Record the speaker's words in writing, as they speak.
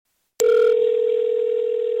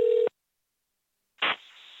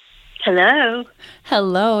Hello.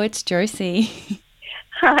 Hello, it's Josie.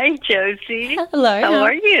 Hi, Josie. Hello. How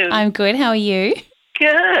are you? I'm good. How are you?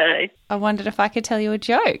 Good. I wondered if I could tell you a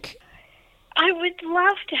joke. I would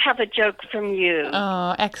love to have a joke from you.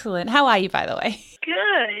 Oh, excellent. How are you, by the way?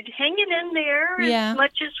 Good. Hanging in there Yeah. as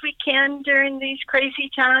much as we can during these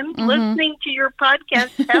crazy times. Listening to your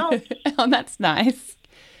podcast helps. Oh, that's nice.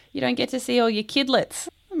 You don't get to see all your kidlets.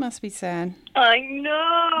 It must be sad. I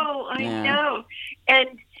know. And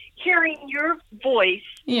hearing your voice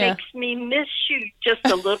makes me miss you just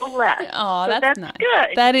a little less. Oh, so that's nice. Good.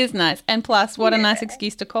 That is nice. And plus, what a nice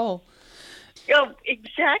excuse to call. Oh,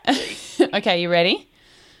 exactly. Okay, you ready?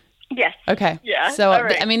 Yes. Okay. Yeah. So, all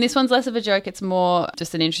right. I mean, this one's less of a joke. It's more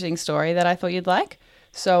just an interesting story that I thought you'd like.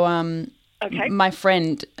 So, Okay. my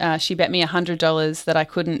friend, she bet me $100 that I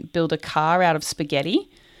couldn't build a car out of spaghetti.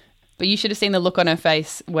 But you should have seen the look on her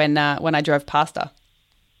face when I drove past her.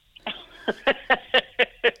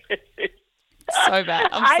 So bad.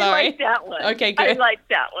 I'm sorry. I like that one. Okay, good. I like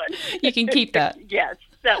that one. You can keep that. Yes,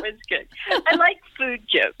 that was good. I like food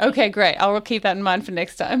jokes. Okay, great. I'll keep that in mind for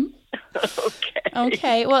next time. Okay.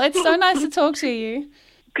 Okay. Well, it's so nice to talk to you.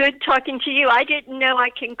 Good talking to you. I didn't know I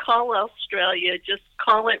can call Australia. Just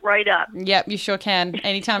call it right up. Yep, you sure can.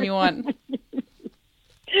 Anytime you want.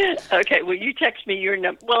 Okay, well, you text me your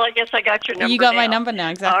number. Well, I guess I got your number You got now. my number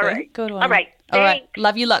now, exactly. All right. Good one. All right. All right. Thanks.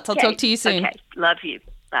 Love you lots. I'll Okay. talk to you soon. Okay. Love you.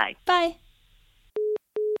 Bye. Bye.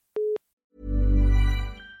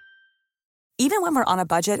 Even when we're on a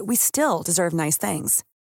budget, we still deserve nice things.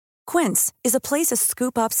 Quince is a place to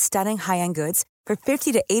scoop up stunning high-end goods for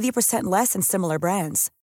 50 to 80% less than similar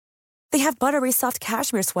brands. They have buttery soft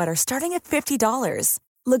cashmere sweaters starting at $50,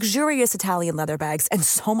 luxurious Italian leather bags, and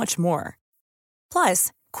so much more.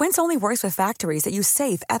 Plus, Quince only works with factories that use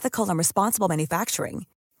safe, ethical, and responsible manufacturing.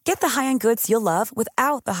 Get the high-end goods you'll love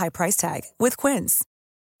without the high price tag with Quince.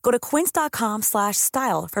 Go to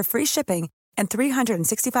quince.com/style for free shipping and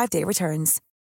 365-day returns.